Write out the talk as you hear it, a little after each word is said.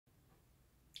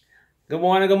Good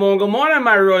morning,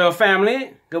 my royal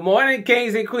family. Good morning,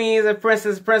 kings and queens and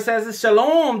princesses.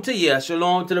 Shalom to you.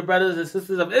 Shalom to the brothers and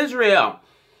sisters of Israel.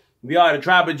 We are the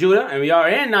tribe of Judah, and we are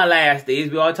in our last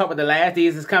days. We all talk about the last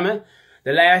days is coming.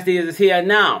 The last days is here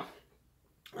now.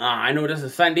 I know this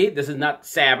is Sunday. This is not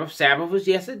Sabbath. Sabbath was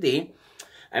yesterday.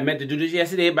 I meant to do this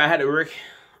yesterday, but I had to work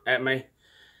at my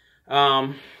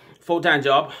full-time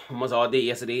job almost all day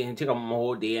yesterday and took up my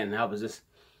whole day, and I was just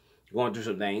going through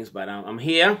some things. But I'm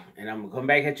here, and I'm going to come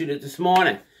back at you this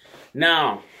morning.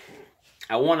 Now,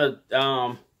 I want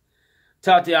to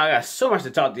talk to y'all. I got so much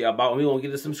to talk to y'all about. We're going to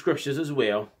get to some scriptures as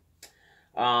well.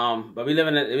 But we live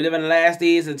in the last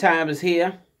days, and time is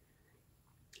here.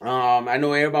 I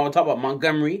know everybody will talk about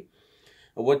Montgomery,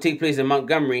 or what take place in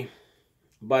Montgomery.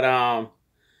 But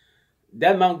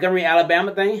that Montgomery,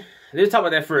 Alabama thing, let's talk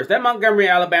about that first. That Montgomery,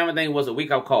 Alabama thing was a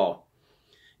wake-up call.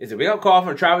 It's a wake-up call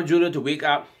for the tribe of Judah to wake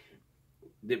up.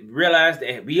 They realize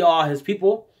that we are his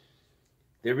people.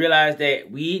 They realize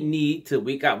that we need to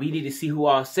wake up. We need to see who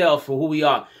ourselves for who we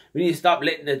are. We need to stop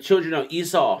letting the children of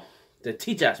Esau to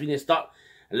teach us. We need to stop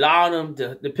allowing them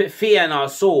to put fear in our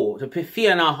soul, to put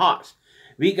fear in our hearts.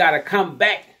 We got to come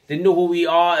back to know who we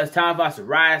are. It's time for us to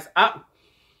rise up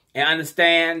and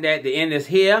understand that the end is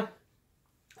here.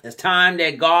 It's time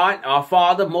that God, our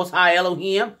Father, Most High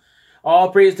Elohim,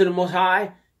 all praise to the Most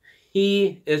High,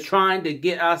 He is trying to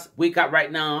get us wake up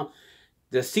right now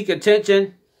to seek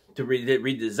attention, to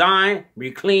redesign,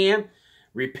 reclaim,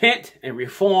 repent, and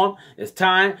reform. It's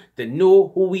time to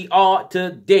know who we are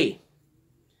today.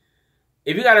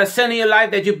 If you got a sin in your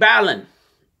life that you're battling,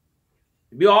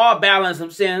 we all balance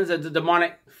some sins of the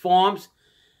demonic forms,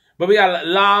 but we got to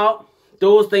allow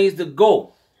those things to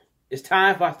go. It's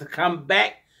time for us to come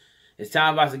back. It's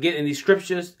time for us to get in these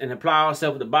scriptures and apply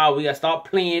ourselves with the Bible. We got to stop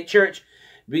playing church.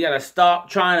 We got to stop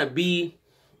trying to be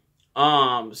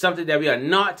something that we are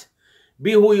not.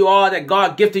 Be who you are that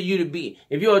God gifted you to be.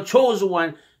 If you're a chosen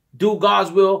one, do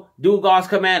God's will, do God's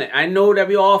commandment. I know that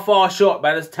we all fall short,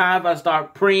 but it's time for us to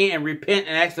start praying and repent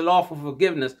and ask the Lord for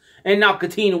forgiveness and not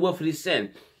continue to willfully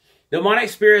sin. The demonic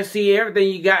spirit sees everything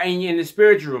you got in the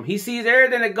spiritual room. He sees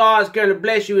everything that God's going to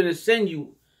bless you and to send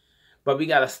you. But we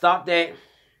got to stop that,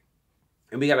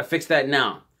 and we got to fix that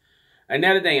now.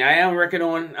 Another thing, I am working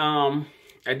on,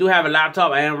 I do have a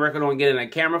laptop. I am working on getting a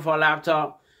camera for a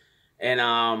laptop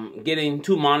and getting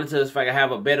 2 monitors if I can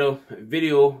have a better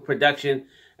video production,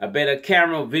 a better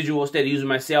camera visual instead of using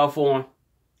my cell phone,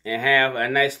 and have a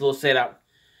nice little setup.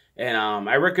 And I'm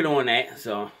working on that,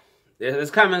 so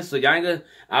it's coming. So y'all ain't gonna,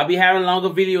 I'll be having longer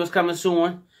videos coming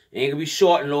soon. It ain't gonna be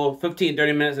short and little 15,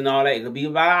 30 minutes and all that. It could be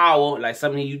about an hour, like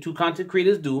some of the YouTube content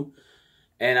creators do.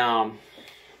 And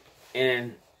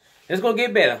it's gonna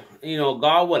get better, you know,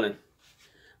 God willing.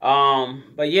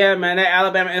 But yeah, man, that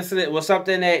Alabama incident was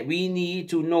something that we need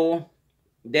to know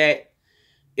that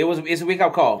it's a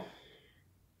wake-up call.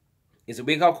 It's a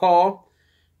wake-up call,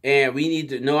 and we need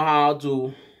to know how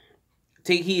to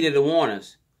take heed of the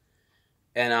warnings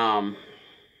and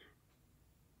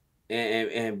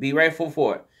be rightful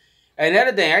for it.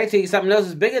 Another thing, I can tell you something else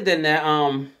is bigger than that.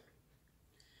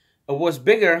 What's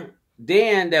bigger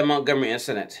than that Montgomery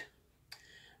incident?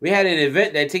 We had an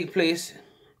event that took place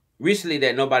recently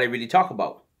that nobody really talked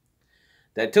about.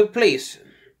 That took place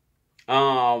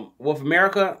with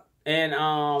America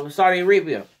and Saudi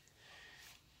Arabia.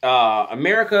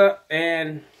 America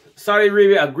and Saudi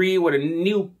Arabia agreed with a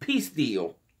new peace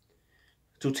deal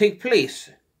to take place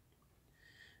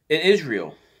in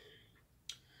Israel.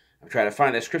 I'm trying to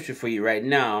find that scripture for you right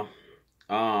now.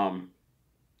 I'm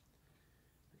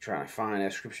trying to find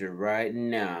that scripture right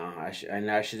now. I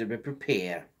should have been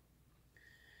prepared.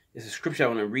 It's a scripture I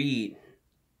want to read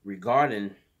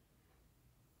regarding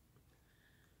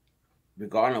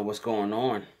what's going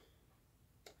on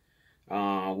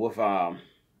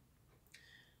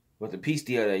with the peace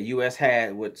deal that the U.S.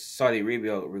 had with Saudi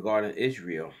Arabia regarding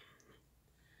Israel.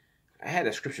 I had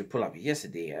that scripture pull up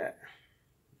yesterday.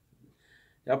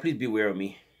 Y'all please be aware of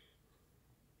me.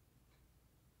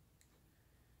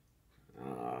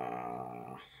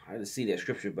 I didn't see that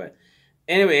scripture, but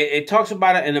anyway, it talks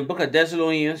about it in the book of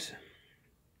Thessalonians.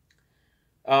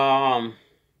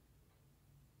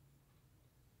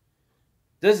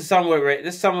 This is some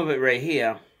of it right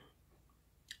here.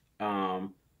 2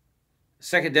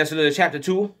 Thessalonians chapter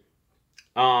 2,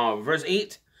 verse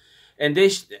 8. And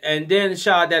then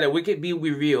shall that a wicked be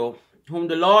revealed, whom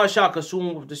the Lord shall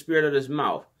consume with the spirit of his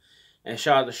mouth, and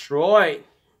shall destroy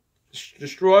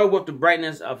with the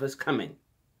brightness of his coming.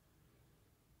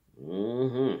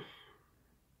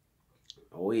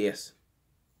 Oh, yes.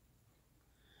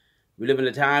 We live in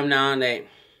a time now that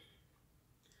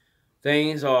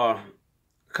things are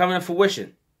coming to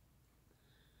fruition.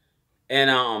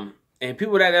 And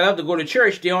people that love to go to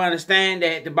church, they don't understand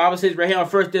that the Bible says right here in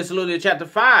 1 Thessalonians chapter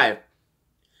 5,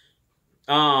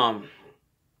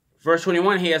 verse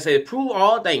 21 here says, prove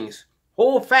all things,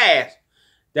 hold fast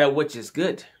that which is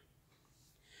good.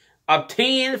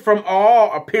 Obtain from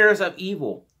all appearance of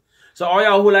evil. So all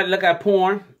y'all who like to look at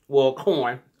porn, well,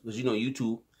 corn, because you know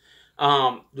YouTube,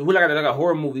 who like to look at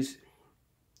horror movies,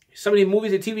 some of these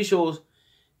movies and TV shows,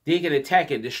 they can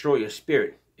attack and destroy your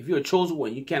spirit. If you're a chosen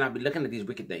one, you cannot be looking at these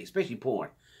wicked things, especially porn.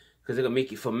 Because it's going to make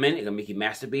you ferment, it's going to make you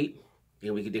masturbate, it's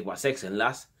going to make you think about sex and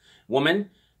lust. Woman,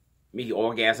 make you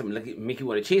orgasm, make you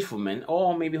want to chase for men,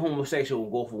 or maybe homosexual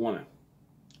will go for women.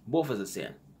 Both is a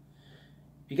sin.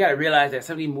 You got to realize that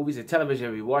some of these movies and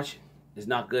television we watch is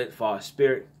not good for our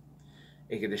spirit.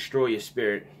 It can destroy your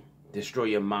spirit, destroy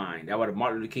your mind. That's what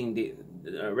Martin Luther King did.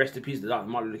 Rest in peace, Dr.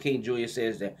 Martin Luther King Jr.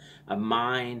 says that a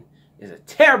mind is a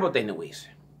terrible thing to waste.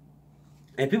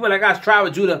 And people like us, tribe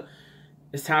of Judah,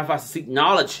 it's time for us to seek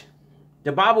knowledge.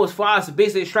 The Bible is for us, the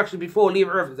basic instructions before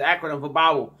leaving earth is the acronym for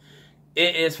Bible.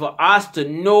 It is for us to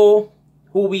know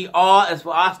who we are. It's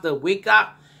for us to wake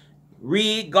up,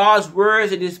 read God's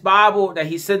words in this Bible that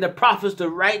he sent the prophets to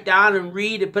write down and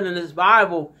read and put in this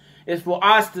Bible. It's for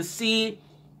us to see,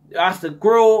 us to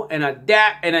grow and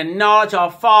adapt and acknowledge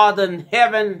our Father in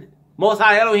heaven, Most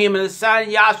High Elohim and His Son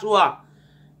Yahshua.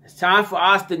 It's time for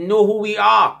us to know who we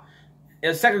are.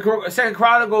 In 2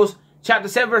 Chronicles chapter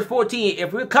 7 verse 14,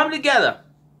 if we come together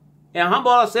and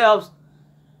humble ourselves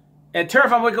and turn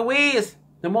from wicked ways,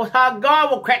 the Most High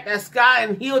God will crack that sky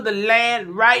and heal the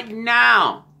land right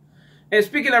now. And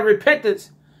speaking of repentance,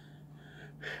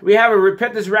 we have a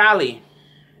repentance rally,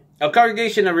 a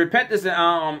congregation of repentance.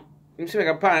 Let me see if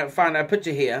I can find that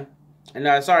picture here.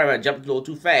 And sorry if I jumped a little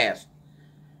too fast.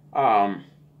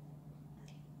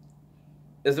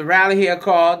 There's a rally here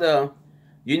called the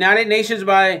United Nations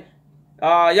by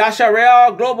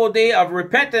Yasharel Global Day of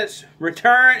Repentance,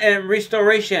 Return, and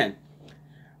Restoration.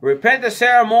 Repentance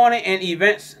ceremony and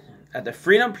events at the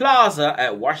Freedom Plaza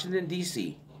at Washington,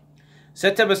 D.C.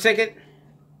 September 2nd,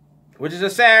 which is a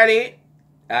Saturday,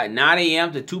 at 9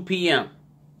 a.m. to 2 p.m.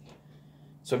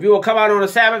 So if you will come out on the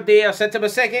Sabbath day of September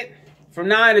 2nd, from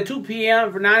 9 to 2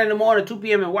 p.m., from 9 in the morning to 2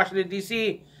 p.m. in Washington,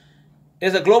 D.C.,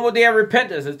 it's a global day of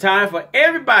repentance. It's time for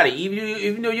everybody.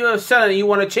 Even though you're a son and you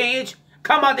want to change,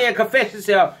 come out there and confess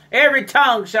yourself. Every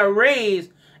tongue shall raise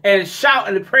and shout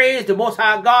and praise the Most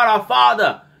High God, our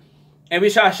Father. And we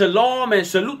shall shalom and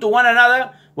salute to one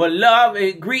another with love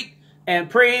and greet and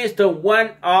praise to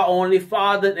one, our only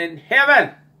Father in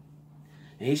heaven.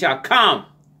 And he shall come.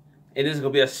 And this is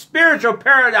going to be a spiritual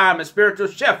paradigm, a spiritual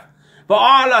shift for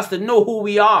all of us to know who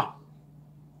we are.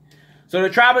 So the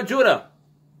tribe of Judah,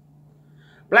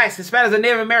 blacks, Hispanics, and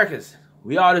Native Americans,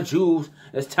 we are the Jews.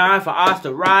 It's time for us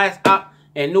to rise up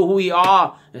and know who we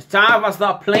are. It's time for us to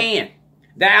stop playing.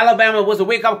 That Alabama was a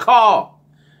wake-up call.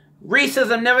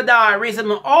 Racism never died.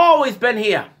 Racism always been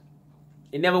here.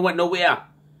 It never went nowhere.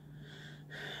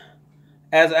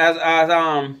 As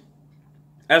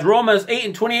Romans 8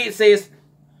 and 28 says,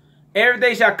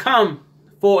 everything shall come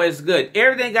for its good.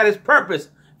 Everything got its purpose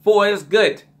for its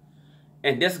good.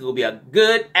 And this is going to be a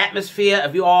good atmosphere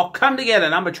if you all come together.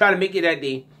 And I'm going to try to make it that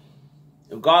day.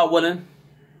 If God willing.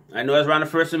 I know it's around the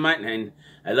first of the month. And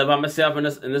I live by myself in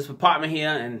this apartment here.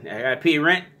 And I got to pay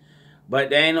rent. But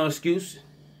there ain't no excuse.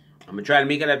 I'm going to try to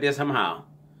make it up there somehow.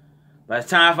 But it's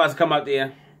time for us to come out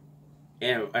there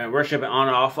and worship and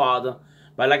honor our Father.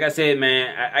 But like I said,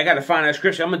 man, I got to find that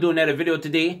scripture. I'm going to do another video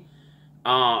today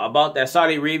about that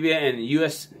Saudi Arabia and the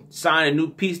U.S. signed a new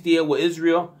peace deal with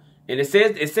Israel. And it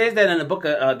says that in the book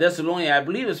of Thessalonians, I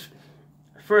believe it's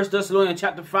 1 Thessalonians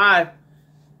chapter 5,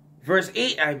 verse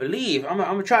 8, I believe. I'm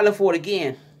going to try to look for it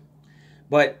again.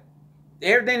 But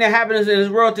everything that happens in this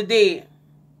world today,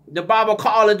 the Bible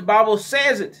calls it, the Bible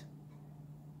says it.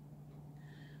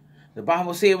 The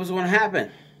Bible said it was going to happen.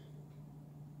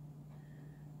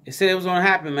 It said it was going to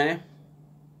happen, man.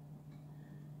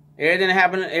 Everything that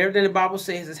happened, everything the Bible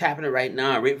says is happening right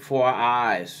now, right before our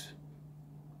eyes.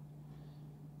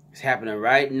 It's happening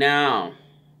right now.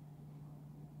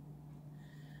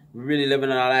 We're really living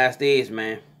in our last days,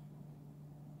 man.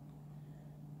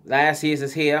 Last days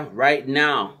is here right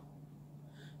now.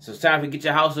 So it's time to get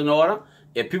your house in order.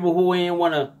 If people who ain't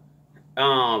want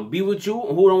to be with you,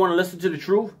 who don't want to listen to the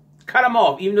truth, cut them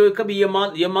off. Even though it could be your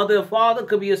mother or father, it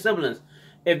could be your siblings.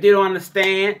 If they don't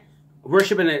understand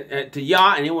worshiping to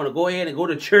Yah and they want to go ahead and go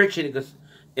to church and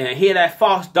hear that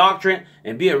false doctrine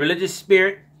and be a religious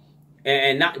spirit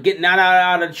and not getting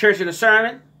out of the church and the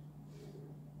sermon,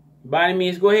 by any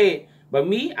means, go ahead. But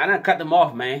me, I done cut them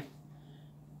off, man.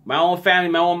 My own family,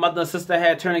 my own mother and sister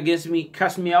had turned against me,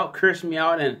 cussed me out, cursed me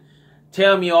out, and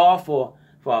tell me off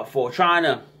for trying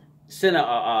to send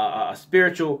a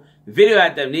spiritual video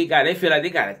at them. They feel like they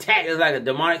got attacked. It's like a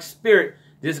demonic spirit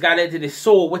just got into their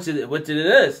soul, which it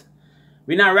is.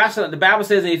 We're not wrestling. The Bible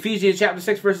says in Ephesians chapter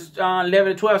 6, verses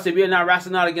 11 and 12, says we are not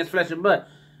wrestling out against flesh and blood,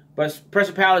 but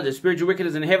principalities, spiritual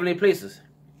wickedness in heavenly places.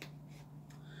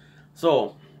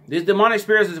 So these demonic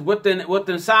spirits is whipped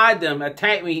inside them,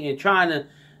 attack me and trying to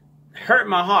hurt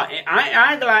my heart. And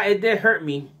I ain't glad it did hurt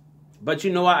me, but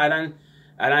you know what? I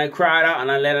done cried out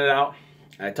and I let it out.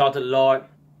 I talked to the Lord,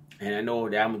 and I know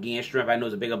that I'm getting strength. I know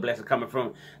there's a bigger blessing coming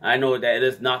from. I know that it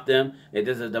is not them. It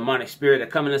is a demonic spirit that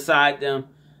coming inside them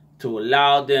to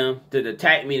allow them to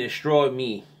attack me and destroy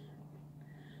me.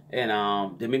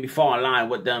 And they made me fall in line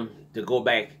with them to go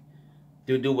back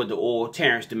to do what the old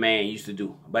Terrence the Man used to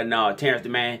do. But no, Terrence the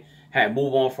Man had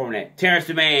moved on from that. Terrence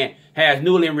the Man has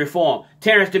newly reformed.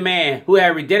 Terrence the Man, who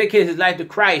had rededicated his life to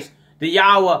Christ, the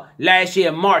Yahweh, last year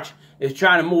in March, is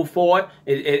trying to move forward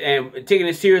and taking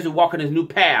it serious and walking his new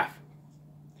path.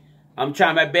 I'm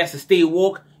trying my best to stay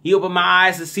woke. He opened my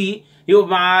eyes to see. He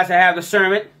opened my eyes to have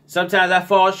discernment. Sometimes I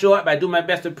fall short, but I do my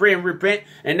best to pray and repent.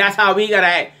 And that's how we got to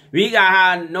act. We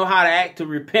got to know how to act, to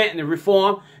repent and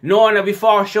reform. Knowing that we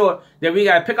fall short, that we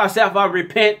got to pick ourselves up,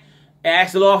 repent, and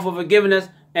ask the Lord for forgiveness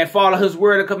and follow his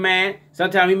word and command.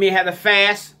 Sometimes we may have to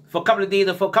fast for a couple of days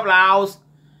or for a couple of hours.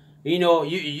 You know,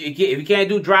 if you can't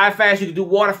do dry fast, you can do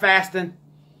water fasting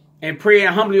and pray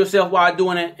and humble yourself while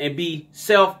doing it and be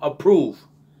self-approved.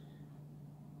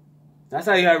 That's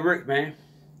how you gotta work, man.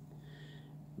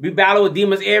 We battle with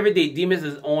demons every day. Demons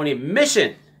is on a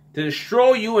mission to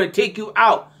destroy you and take you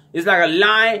out. It's like a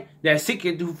lion that's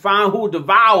seeking to find who to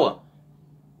devour.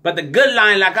 But the good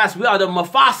lion like us, we are the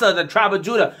Mufasa, the tribe of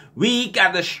Judah. We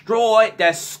got to destroy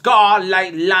that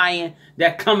scar-like lion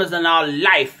that comes in our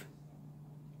life.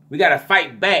 We got to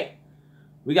fight back.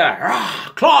 We got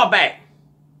to claw back.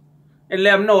 And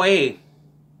let them know, hey,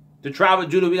 the tribe of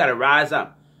Judah, we got to rise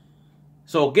up.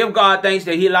 So give God thanks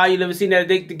that he allowed you to live and see that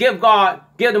day. To give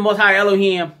the Most High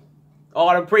Elohim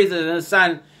all the praises, and his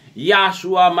son,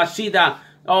 Yahshua Mashiach,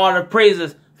 all the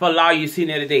praises for allowing you to see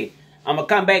that day. I'm going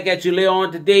to come back at you later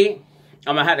on today.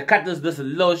 I'm going to have to cut this a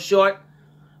little short.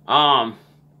 But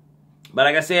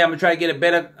like I said, I'm going to try to get a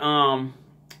better, I'm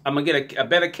going to get a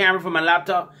better camera for my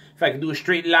laptop. If I can do a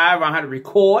straight live on how to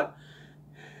record.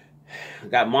 I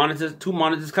got monitors, 2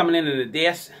 monitors coming in the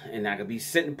desk. And I can be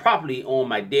sitting properly on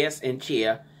my desk and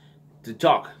chair to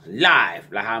talk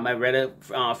live. Like how my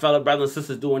fellow brothers and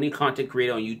sisters do any content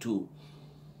creator on YouTube.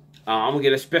 I'm going to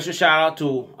get a special shout out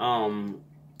to,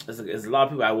 there's a lot of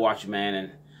people I watch, man.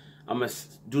 And I'm going to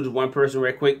do this one person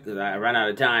real quick because I ran out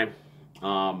of time.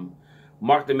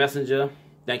 Mark the Messenger,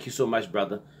 thank you so much,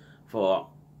 brother, for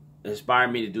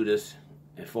inspiring me to do this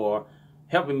and for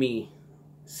helping me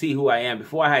see who I am.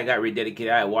 Before I got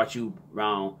rededicated, I had watched you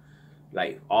around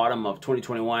like autumn of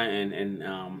 2021,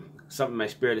 and something in my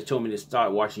spirit has told me to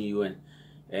start watching you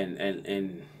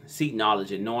and seek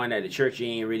knowledge, and knowing that the church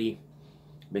ain't really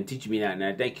been teaching me that. And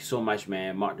I thank you so much,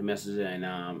 man, Mark the Messenger,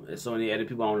 and there's so many other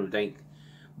people I want to thank,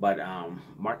 but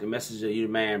Mark the Messenger, you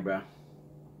the man, bro.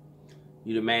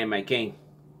 You the man, my king.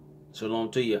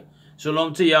 Shalom to you.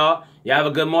 Shalom to y'all. Y'all have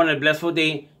a good morning, a blessed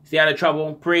day. Stay out of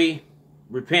trouble. Pray,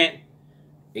 repent,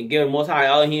 and give the Most High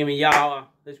Elohim and Yahweh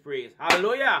his praise.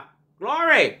 Hallelujah.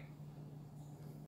 Glory.